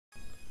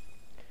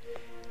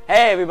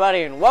Hey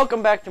everybody, and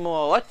welcome back to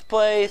more Let's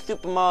Play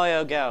Super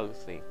Mario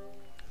Galaxy.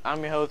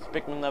 I'm your host,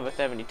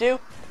 Pikmin72,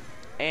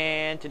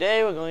 and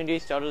today we're going to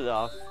start it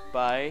off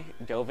by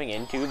delving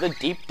into the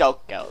Deep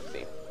Dark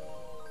Galaxy.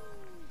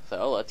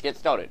 So let's get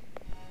started.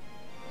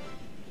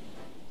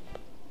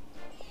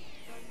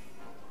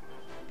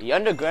 The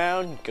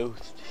Underground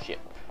Ghost Ship.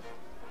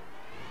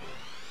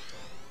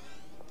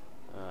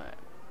 Alright.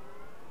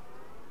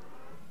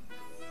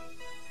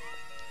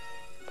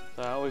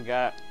 So we've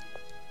got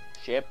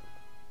ship,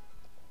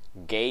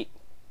 gate,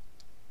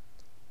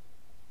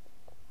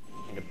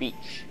 and a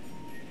beach.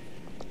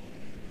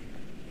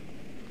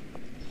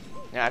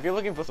 Now, if you're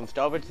looking for some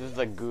starbits, this is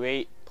a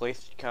great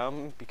place to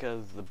come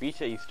because the beach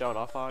that you start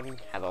off on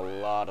has a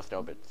lot of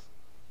starbits.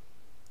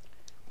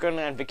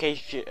 Currently on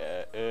vacation,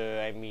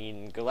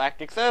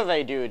 galactic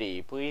survey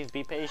duty. Please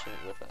be patient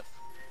with us.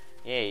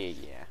 Yeah.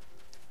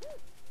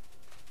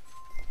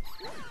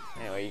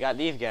 Anyway, you got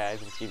these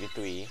guys, which give you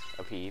 3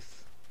 apiece.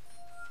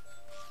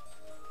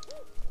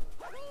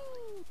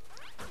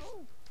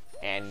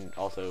 And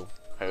also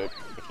hurt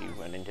if you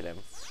run into them.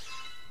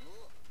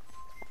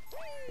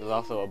 There's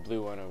also a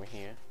blue one over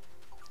here.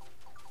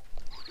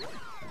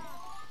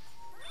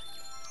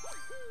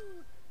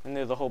 And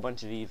there's a whole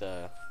bunch of these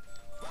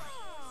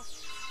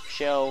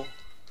shell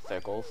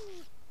circles.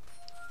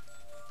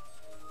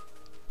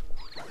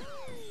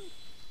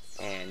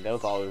 And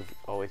those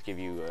always give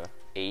you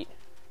 8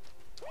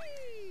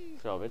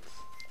 starbits.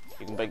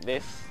 You can break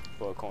this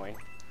for a coin.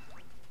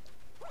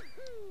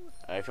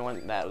 If you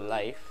want that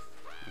life,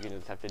 you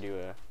just have to do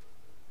a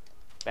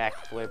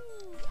backflip,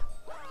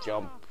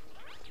 jump,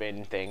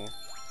 spin thing,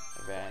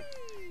 like that.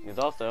 There's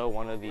also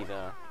one of these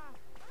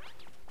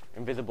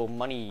invisible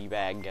money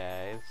bag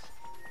guys.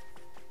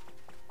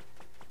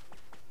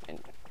 And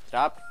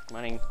stop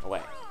running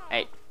away.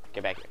 Hey,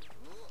 get back here.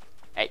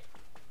 Hey.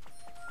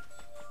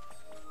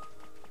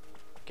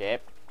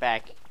 Get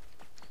back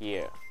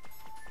here.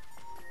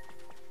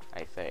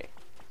 I say,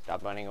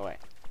 stop running away.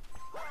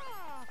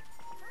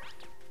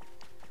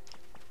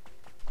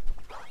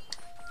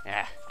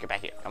 Yeah, get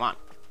back here. Come on.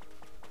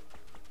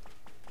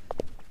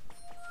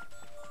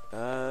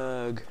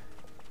 Ugh.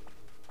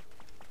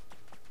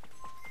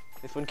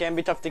 This one can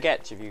be tough to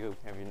catch if you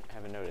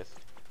haven't noticed.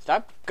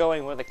 Stop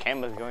going where the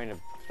camera's going to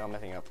start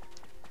messing up.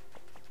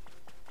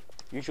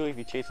 Usually if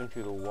you chase him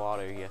through the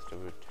water, he has to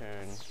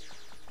return,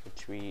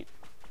 retreat.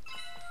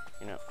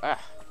 You know,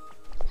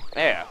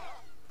 there.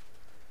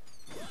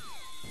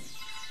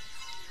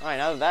 Alright,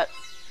 now that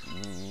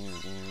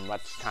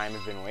much time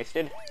has been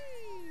wasted,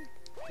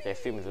 which I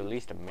assume is at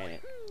least a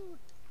minute.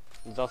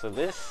 There's also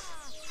this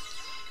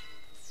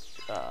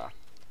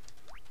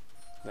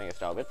thing of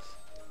starbits.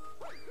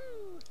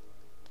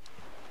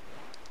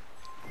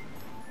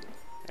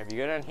 If you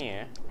go down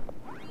here,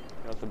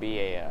 there'll also be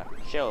a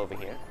shell over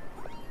here.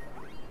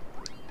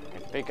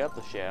 If you pick up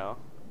the shell,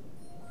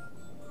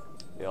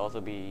 there'll also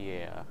be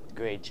a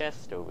gray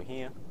chest over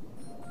here.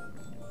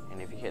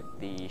 And if you hit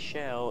the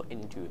shell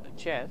into the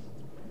chest,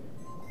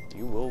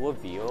 you will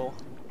reveal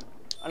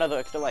another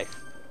extra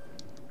life,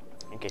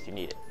 in case you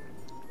need it.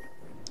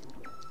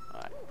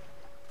 Alright.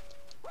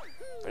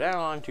 But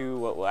now on to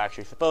what we're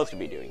actually supposed to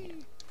be doing here,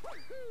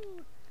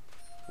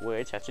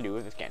 which has to do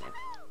with this cannon.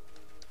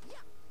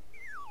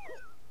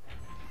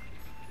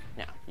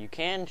 Now, you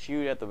can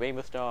shoot at the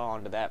rainbow star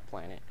onto that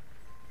planet,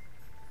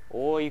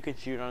 or you can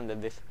shoot onto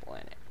this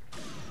planet.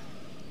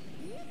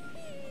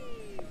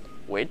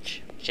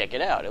 Which, check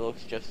it out, it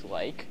looks just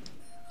like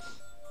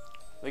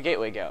the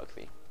Gateway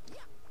Galaxy.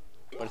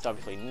 But it's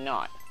obviously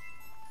not,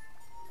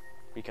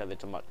 because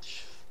it's a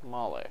much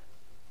smaller.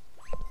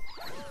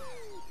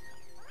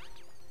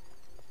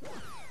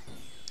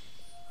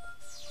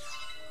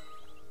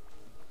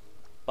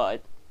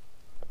 But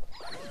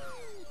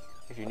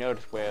if you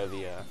notice where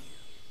the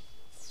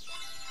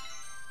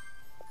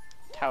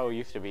tower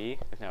used to be,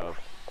 there's now a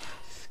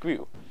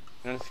screw.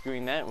 And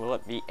unscrewing that will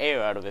let the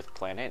air out of this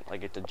planet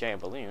like it's a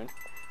giant balloon,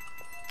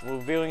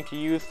 revealing to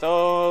you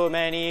so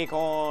many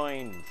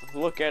coins.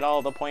 Look at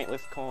all the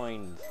pointless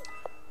coins.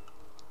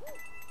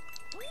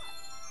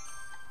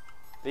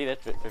 See,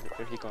 that's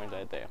 50 coins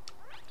right there.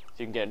 So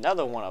you can get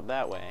another one up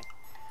that way.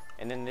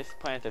 And then this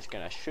planet is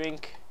gonna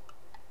shrink,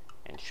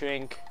 and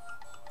shrink,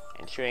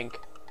 and shrink,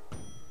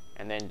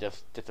 and then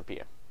just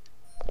disappear.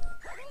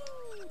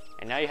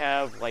 And now you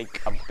have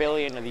like a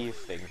billion of these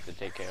things to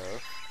take care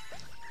of.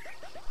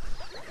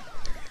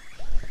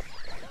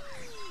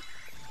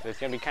 So it's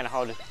gonna be kinda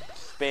hard to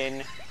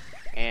spin,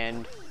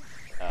 and,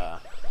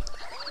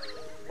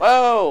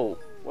 whoa!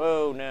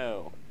 Whoa,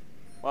 no.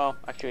 Well,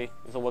 actually,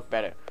 this will work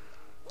better.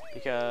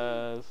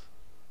 Because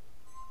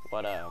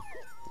what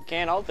you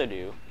can also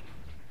do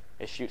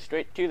is shoot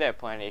straight to that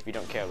planet if you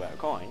don't care about a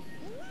coin.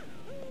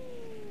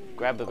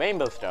 Grab the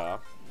rainbow star,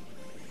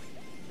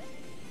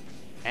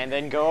 and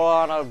then go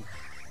on a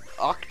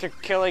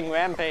octa-killing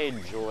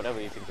rampage, or whatever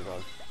these things are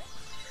called.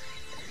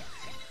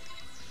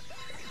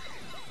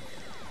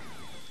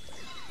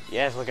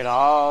 Yes, look at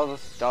all the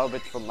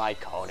starbits from my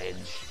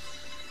carnage.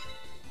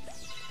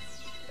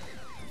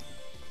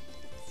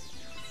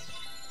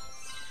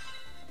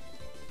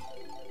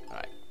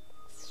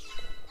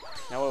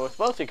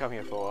 supposed to come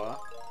here for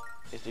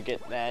is to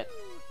get that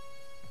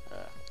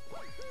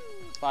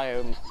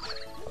fire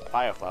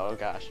flower,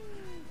 gosh.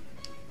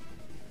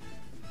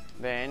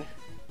 Then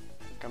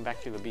come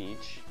back to the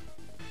beach.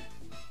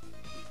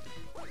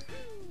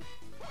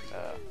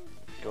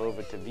 Go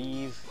over to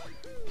these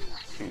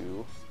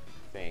two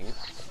things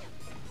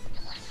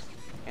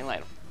and light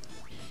them.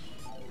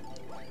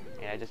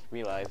 And I just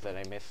realized that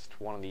I missed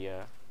one of the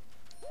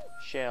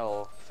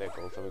shell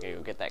circles, so we're gonna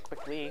go get that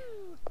quickly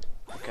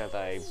because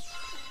I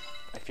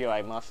feel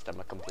I must. I'm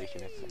a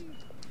completionist.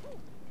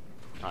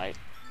 Alright.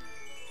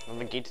 Well,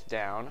 the gate's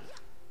down.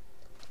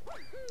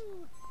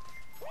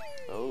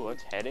 Oh,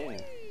 let's head in.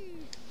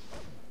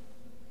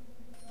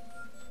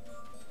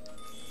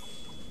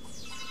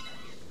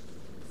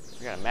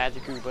 We got a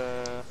magic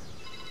Koopa.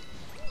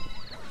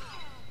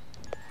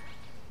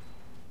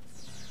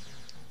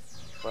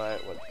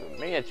 But what the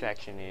main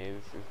attraction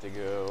is to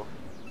go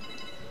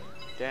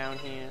down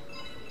here.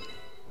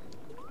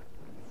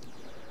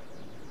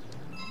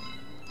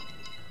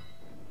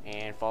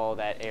 And follow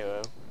that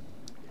arrow.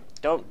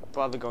 Don't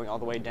bother going all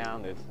the way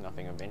down, there's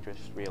nothing of interest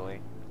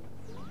really.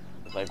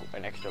 It's like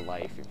an extra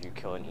life if you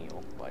kill an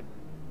eel, but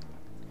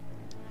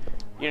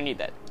you don't need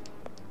that.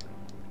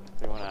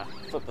 So you wanna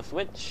flip the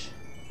switch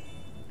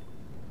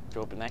to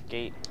open that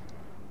gate,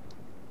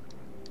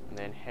 and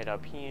then head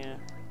up here.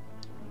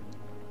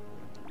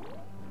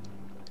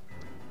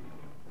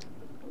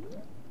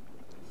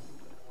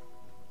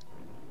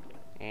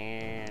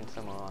 And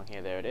somewhere along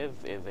here, there it is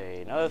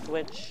another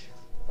switch.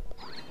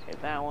 Hit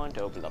that one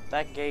to open up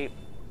that gate.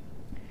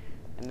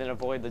 And then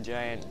avoid the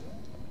giant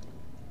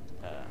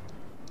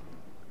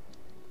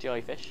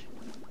jellyfish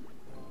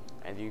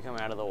as you come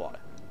out of the water.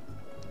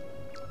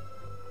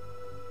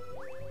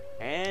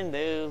 And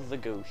there's the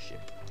ghost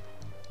ship.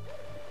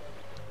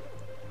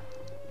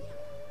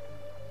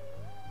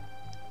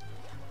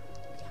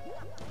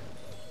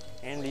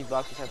 And these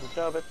boxes have some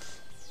star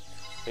bits.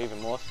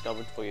 Even more star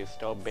bits for your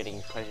star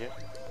bidding pleasure.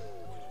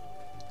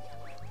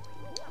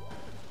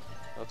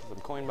 Also some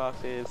coin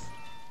boxes.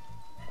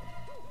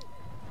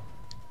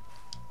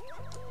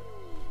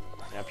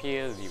 And up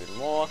here, there's even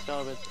more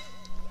star bits.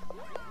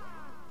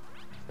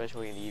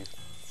 Especially these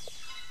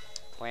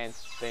plant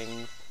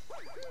things.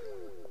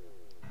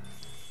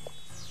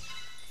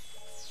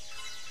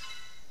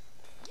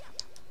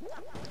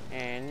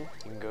 And you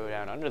can go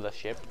down under the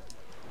ship.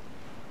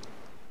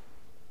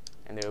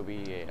 And there will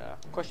be a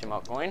question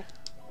mark coin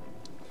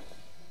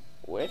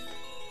with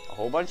a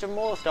whole bunch of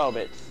more star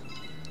bits.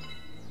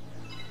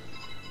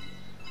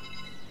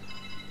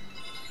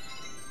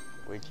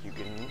 Which you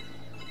can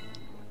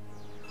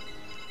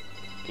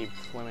keep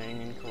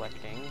swimming and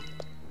collecting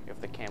if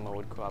the camera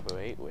would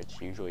cooperate, which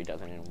usually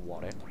doesn't in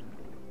water.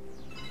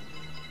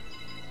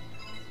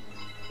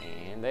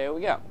 And there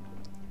we go.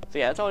 So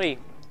yeah, that's only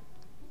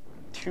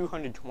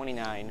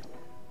 229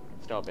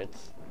 star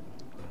bits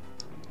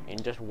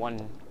in just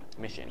one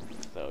mission.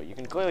 So you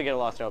can clearly get a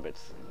lot of star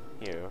bits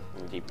here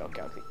in the Deep Dark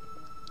Galaxy.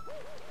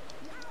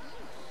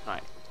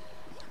 Alright.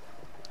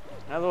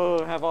 Now that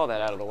we'll have all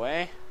that out of the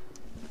way,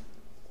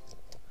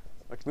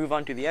 let's move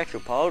on to the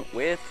actual part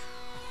with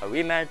a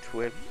rematch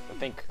with, I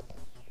think,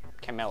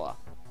 Camilla.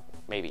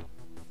 Maybe.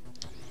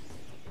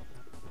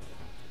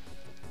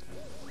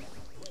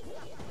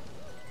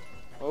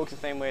 Works the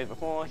same way as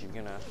before. She's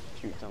gonna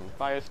shoot some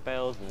fire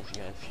spells, and she's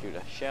gonna shoot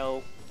a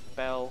shell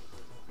spell.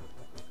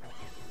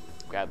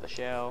 Grab the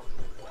shell.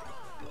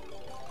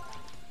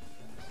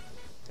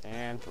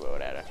 And throw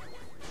it at her.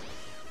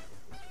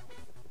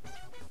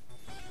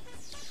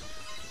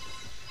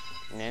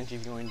 And then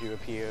she's going to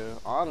appear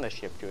on the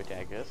ship to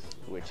attack us,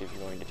 which isn't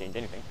going to change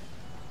anything.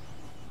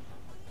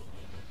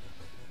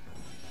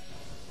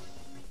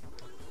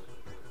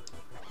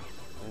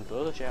 And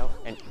throw the shell,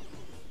 and...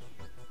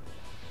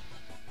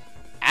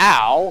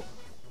 Ow!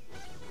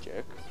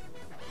 Jerk.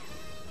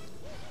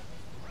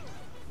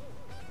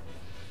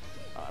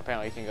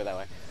 Apparently you can go that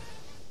way.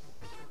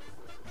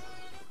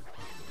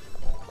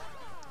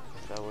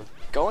 So I was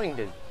going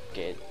to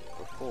get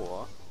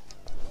before.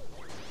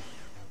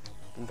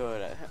 And throw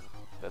it at her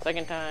the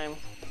second time.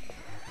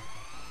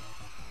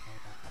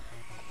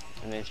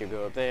 And then she'll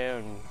go up there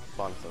and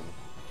spawn some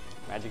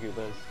magic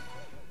Koopas.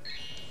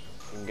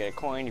 You can get a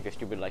coin if you're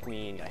stupid like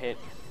me and got hit.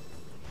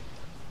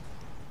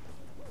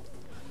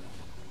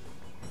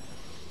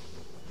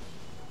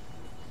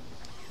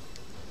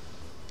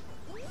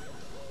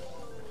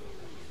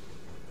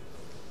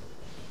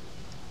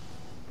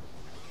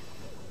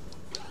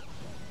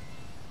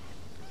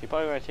 So you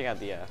probably want to check out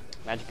the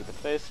magic Koopas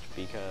first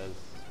because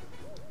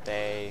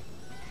they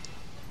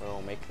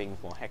will make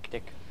things more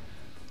hectic.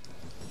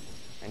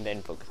 And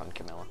then focus on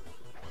Camilla.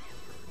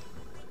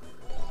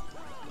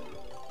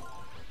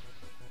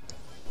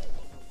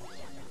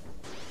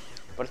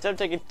 But instead of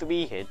taking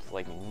 3 hits,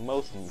 like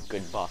most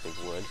good bosses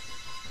would,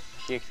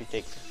 she actually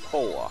takes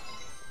 4.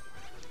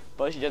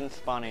 But she doesn't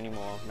spawn any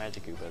more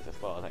magic Koopas as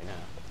far as I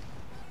know.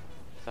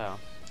 So,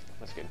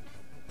 that's good.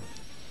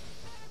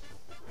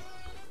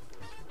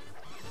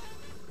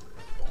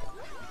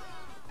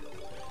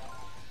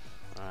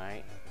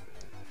 Alright.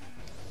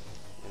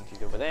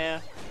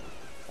 there.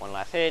 One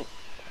last hit,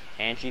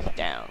 and she's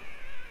down.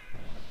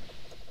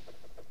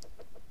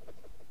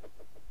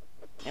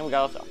 And we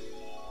got our stuff.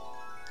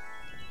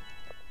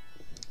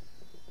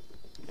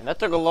 And that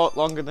took a lot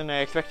longer than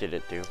I expected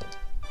it to.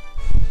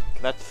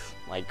 'Cause that's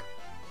like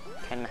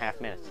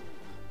 10.5 minutes.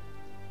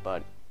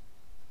 But,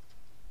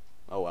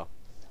 oh well.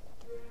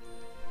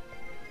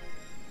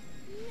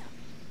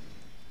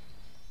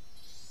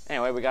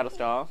 Anyway, we got a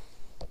star.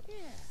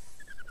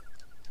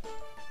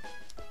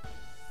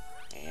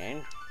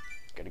 And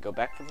gotta go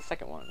back for the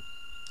second one.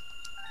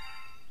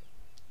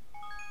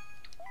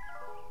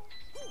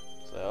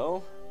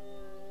 So,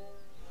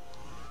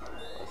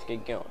 let's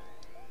get going.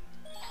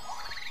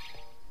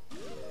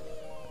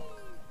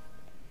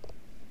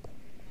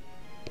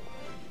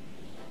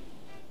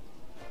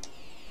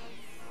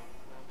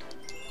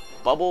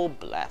 Bubble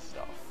blast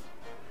off.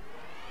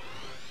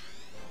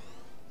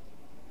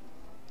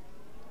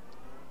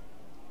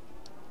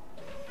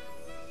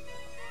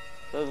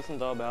 So this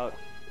one's all about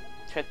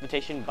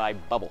transportation by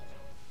bubble.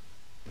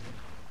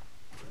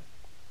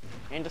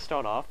 And to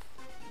start off,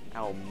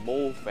 our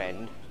mole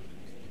friend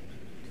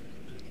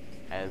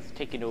has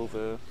taken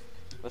over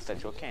the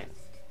central can.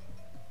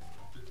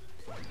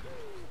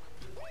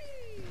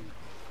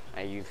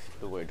 I use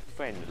the word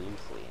friend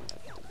loosely in that.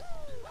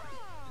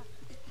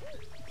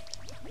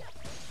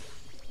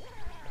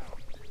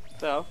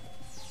 So,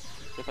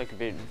 just like I've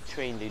been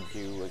trained to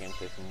do against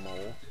this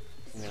mole,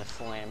 I'm gonna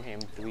slam him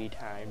 3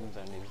 times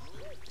on his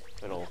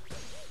little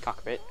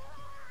cockpit.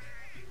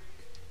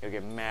 He'll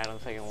get mad on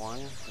the second one,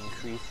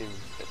 increase his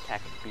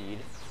attack speed.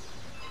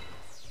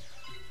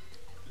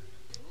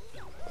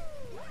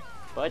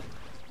 But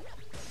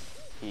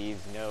he's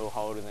no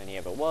harder than he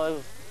ever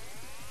was,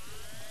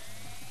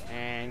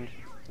 and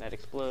that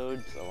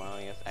explodes,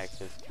 allowing us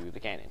access to the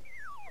cannon.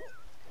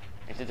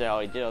 And since I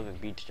already did all this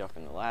beach stuff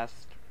in the last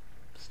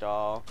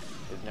stall,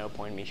 there's no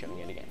point in me showing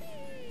it again.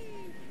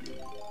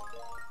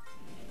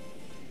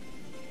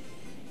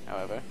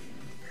 However,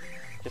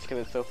 just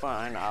because it's so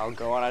fun, I'll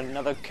go on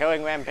another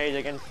killing rampage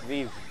against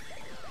these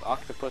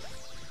octopus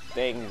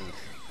things.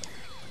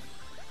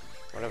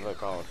 Whatever they're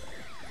called.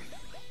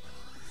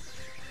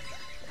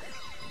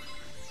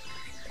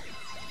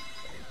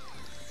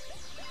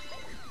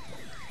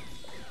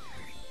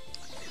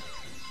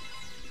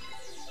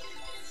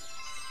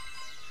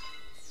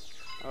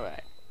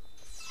 Alright.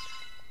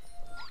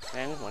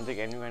 Then, once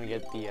again, we're going to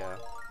get the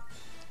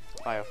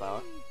fire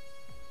flower.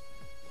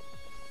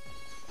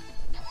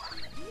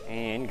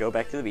 And go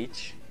back to the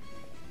beach.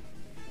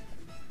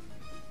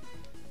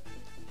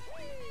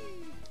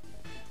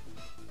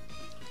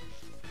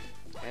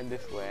 Head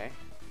this way.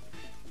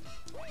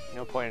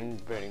 No point in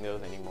burning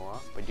those anymore,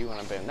 but do want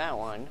to burn that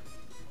one.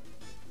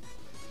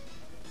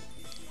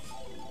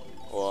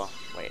 Or,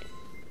 wait.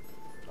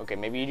 Okay,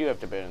 maybe you do have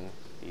to burn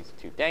these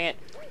 2. Dang it!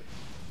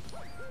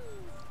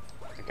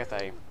 I guess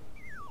I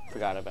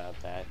forgot about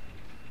that.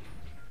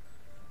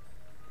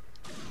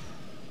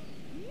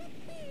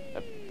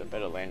 That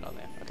better land on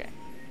there. Okay.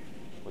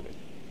 We're good.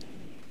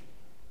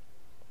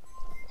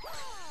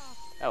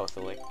 That was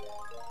silly.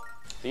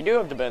 So you do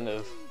have to burn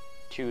those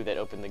 2 that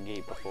opened the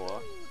gate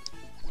before.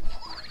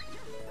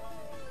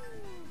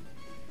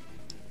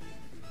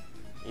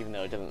 Even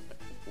though it doesn't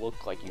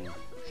look like you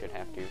should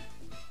have to.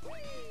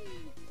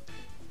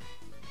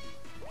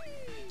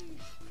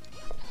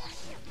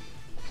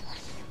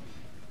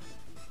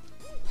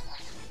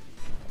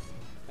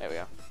 There we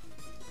go.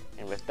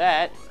 And with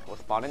that, we'll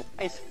spawn an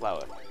ice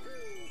flower.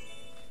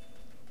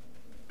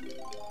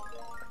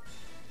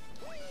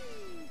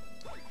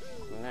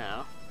 So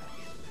now,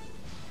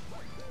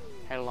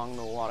 head along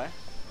the water.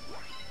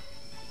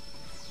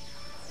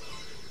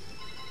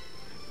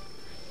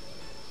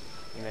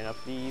 And then up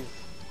these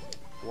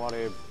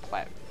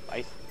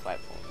ice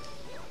platforms.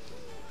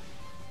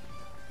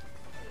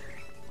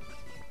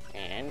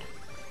 And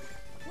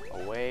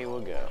away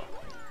we'll go.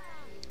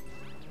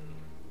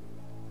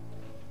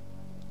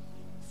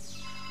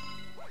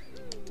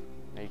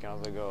 Now you can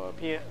also go up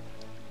here,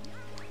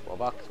 a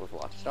box with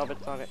lots of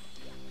starbits on it,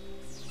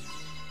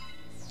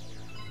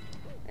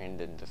 and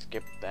then just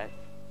skip that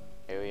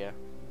area,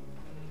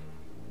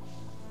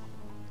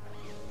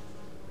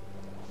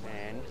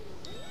 and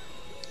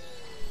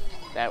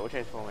that will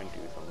transform into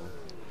some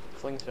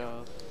sling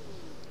stars,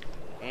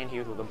 and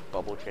here's where the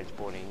bubble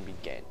transporting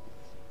begins.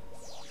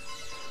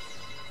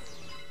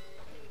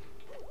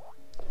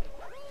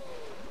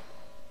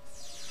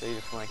 So you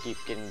just want to keep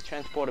getting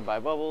transported by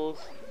bubbles,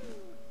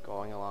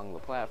 going along the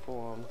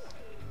platforms.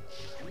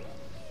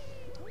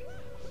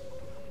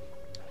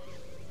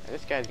 Now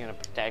this guy's gonna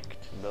protect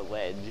the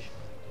ledge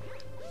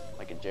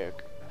like a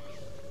jerk,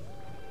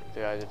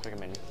 so I just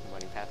recommend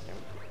running past him.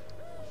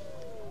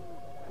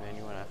 And then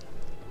you wanna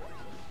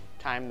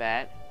time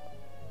that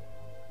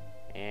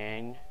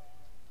and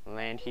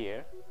land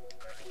here.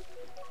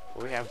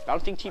 We have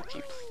bouncing Cheep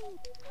Cheeps.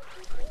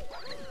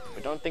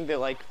 But don't think they're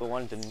like the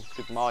ones in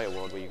Super Mario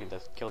World where you can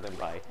just kill them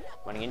by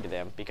running into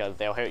them, because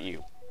they'll hurt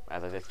you,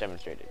 as I just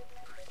demonstrated.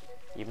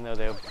 Even though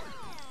they're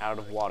out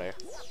of water.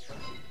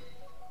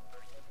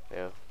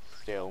 they'll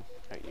still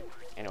hurt you.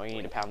 Anyway, you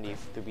need to pound these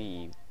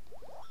 3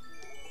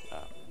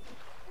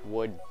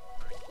 wood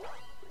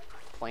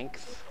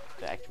planks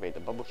to activate the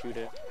bubble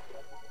shooter.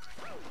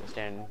 So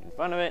stand in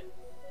front of it,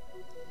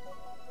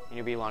 and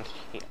you'll be launched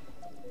here.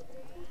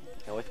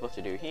 Now what we're supposed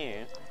to do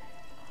here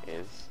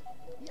is,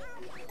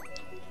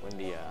 when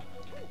the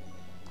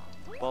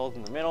ball's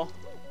in the middle,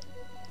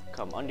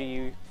 come under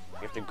you, you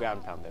have to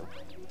ground pound them.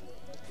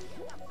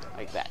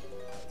 Like that.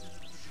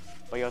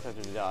 But you also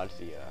have to dodge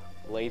the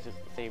lasers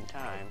at the same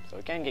time, so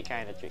it can get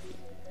kind of tricky.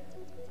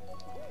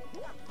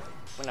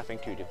 But nothing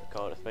too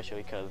difficult,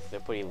 especially because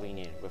they're pretty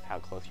lenient with how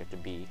close you have to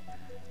be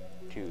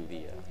to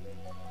the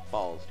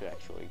balls to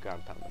actually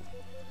ground pound them.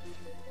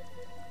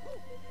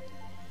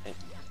 And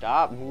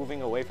stop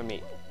moving away from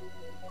me.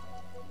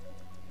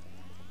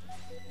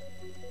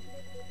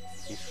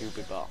 You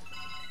stupid ball.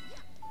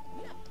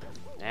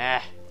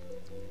 Ah.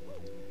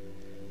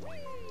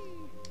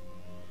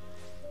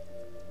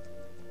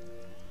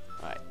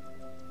 Alright.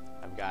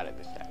 I've got it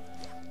this time.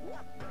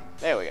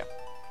 There we go.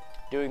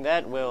 Doing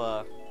that,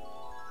 we'll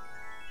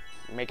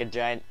make a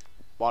giant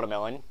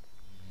watermelon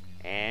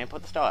and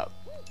put the star out.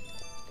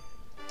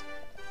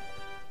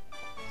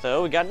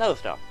 So we got another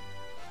star.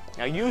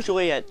 Now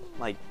usually at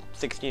like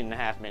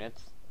 16.5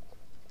 minutes,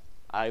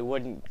 I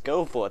wouldn't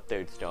go for a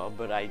 3rd star,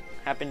 but I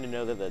happen to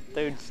know that the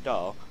 3rd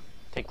star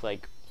takes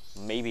like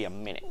maybe a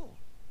minute.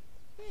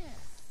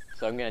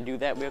 So I'm gonna do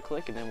that real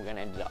quick and then we're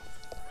gonna end it off.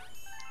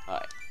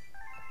 Alright.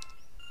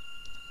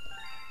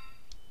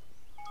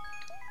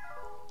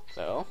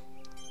 So.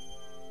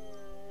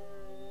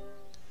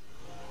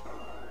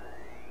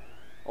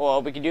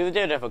 Or we could do the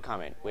Daredevil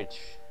Comet, which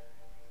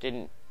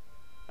didn't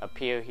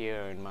appear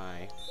here in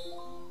my...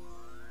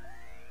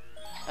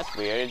 That's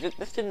weird.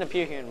 This didn't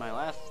appear here in my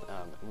last,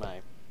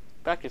 my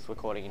practice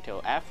recording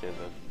until after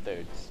the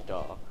 3rd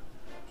star.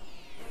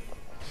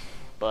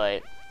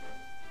 But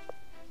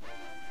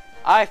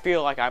I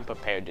feel like I'm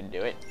prepared to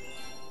do it.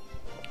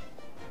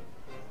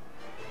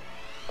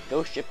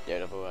 Go ship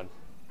Daredevil Run.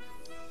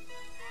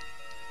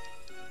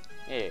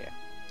 Yeah.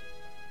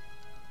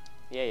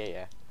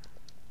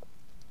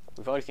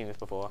 We've already seen this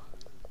before.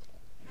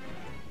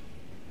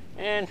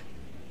 And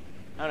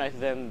how nice of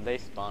them, they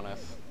spawn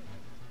us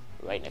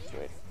right next to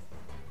it.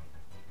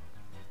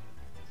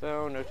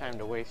 So, no time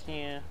to waste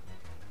here.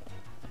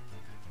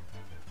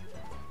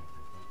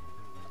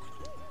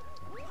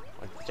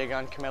 Let's take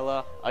on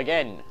Camilla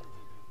again.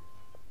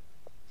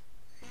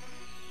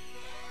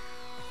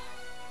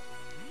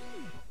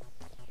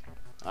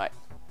 Alright.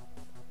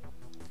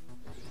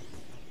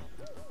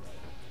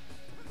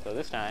 So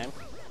this time,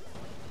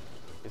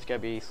 just gotta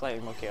be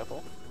slightly more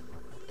careful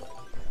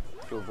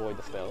to avoid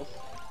the spells.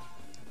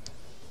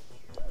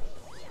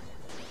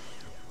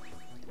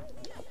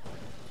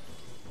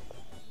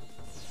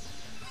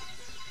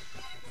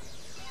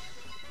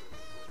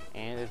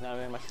 And there's not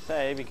really much to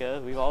say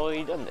because we've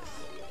already done this.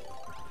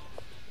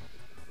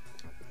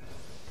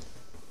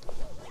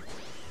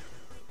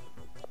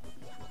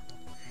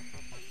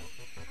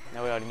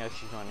 Now we already know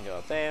she's going to go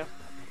up there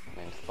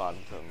and spawn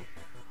some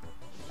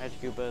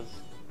magic Goombas.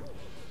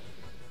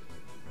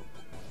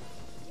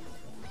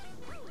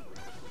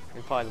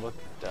 And probably the most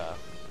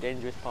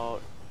dangerous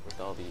part with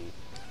all the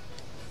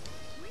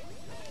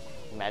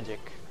magic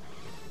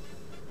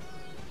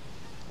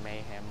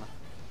mayhem.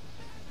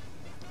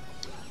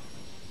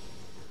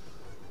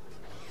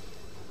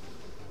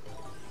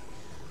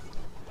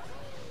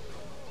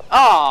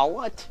 Oh,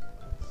 what?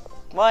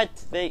 What?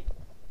 They...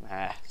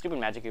 stupid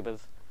magic Goombas.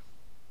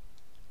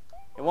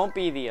 It won't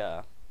be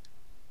the,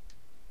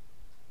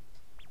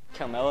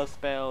 Camilla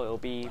spell, it'll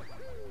be,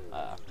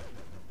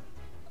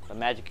 the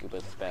magic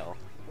Goombas spell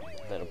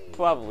that'll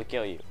probably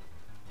kill you.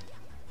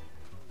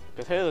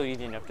 Because hers are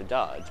easy enough to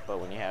dodge, but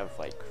when you have,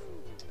 like,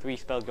 3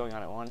 spells going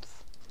on at once,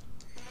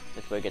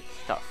 that's where it gets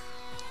tough.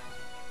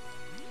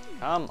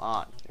 Come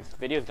on. This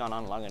video's gone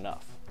on long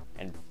enough.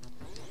 And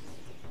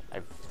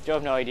I still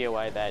have no idea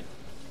why that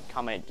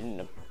comment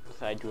didn't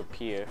decide to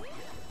appear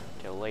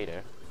till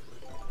later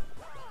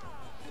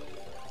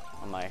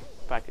on my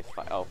practice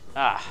file.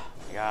 Oh,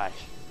 my gosh.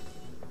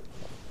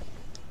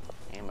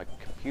 And my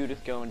computer's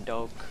going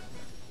dark.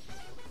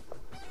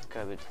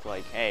 Because it's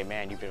like, hey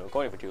man, you've been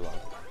recording for too long.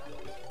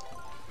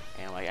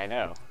 And I'm like, I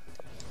know.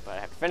 But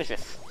I have to finish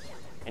this.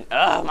 And,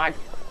 my...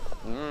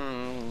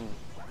 I'm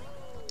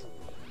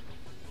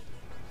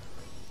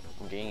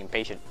getting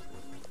impatient.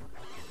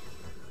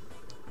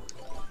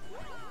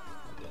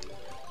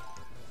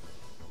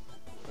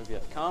 We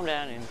have to calm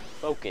down and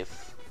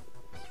focus.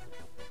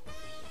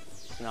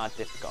 It's not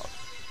difficult.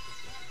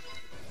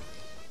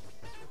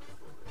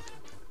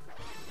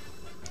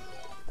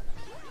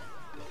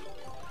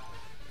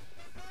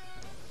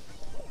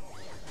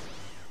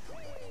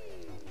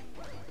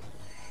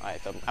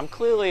 Alright, so I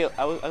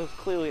was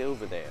clearly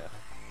over there.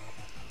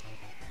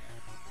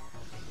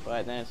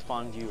 But then it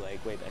spawned you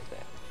like way back there.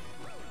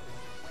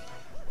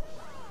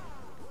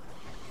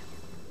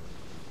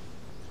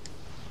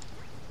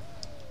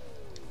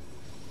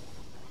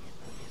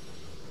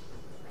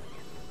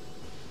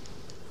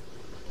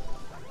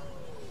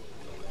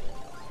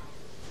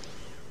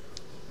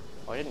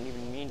 didn't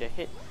even mean to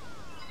hit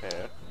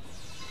her,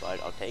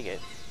 but I'll take it.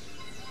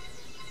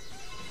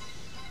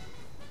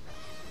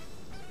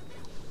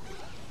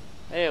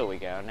 There we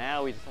go.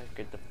 Now we just have to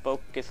get the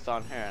focus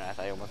on her, and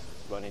I almost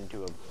run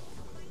into a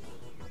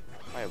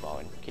fireball.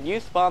 And can you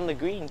spawn the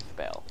green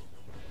spell?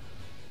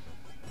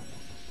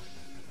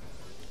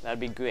 That'd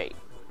be great.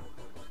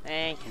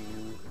 Thank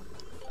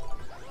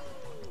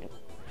you.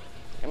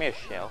 Come here,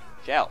 Shell.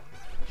 Shell.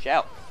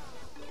 Shell.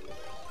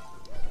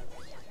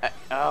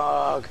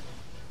 Ugh.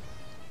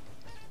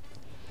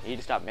 You need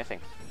to stop missing.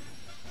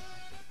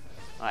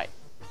 Alright.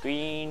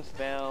 Green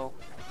spell.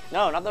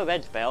 No, not the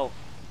red spell.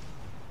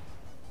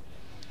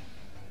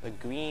 The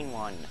green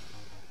one.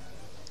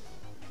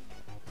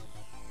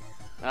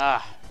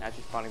 Ah, now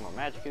she's spawning more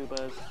magic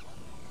Ubas.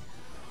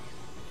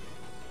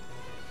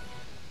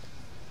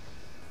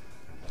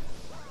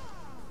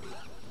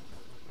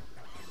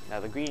 Now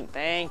the green,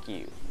 thank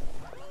you.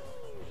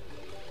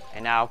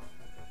 And now,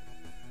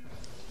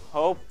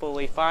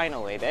 hopefully,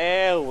 finally,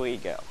 there we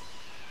go.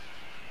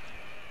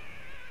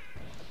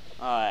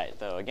 Alright,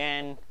 so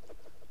again,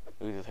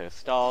 loses her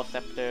stall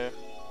scepter.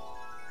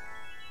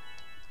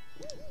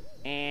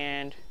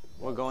 And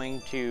we're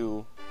going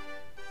to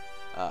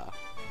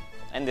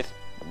end this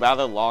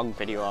rather long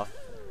video off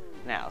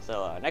now.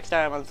 So next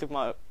time on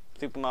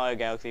Super Mario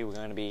Galaxy, we're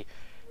going to be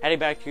heading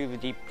back to the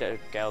Deep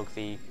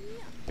Galaxy,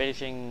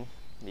 finishing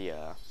the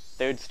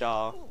third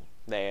star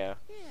there,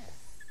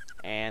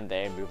 and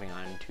then moving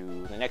on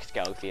to the next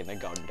galaxy in the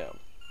Garden Dome.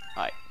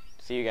 Alright,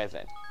 see you guys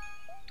then.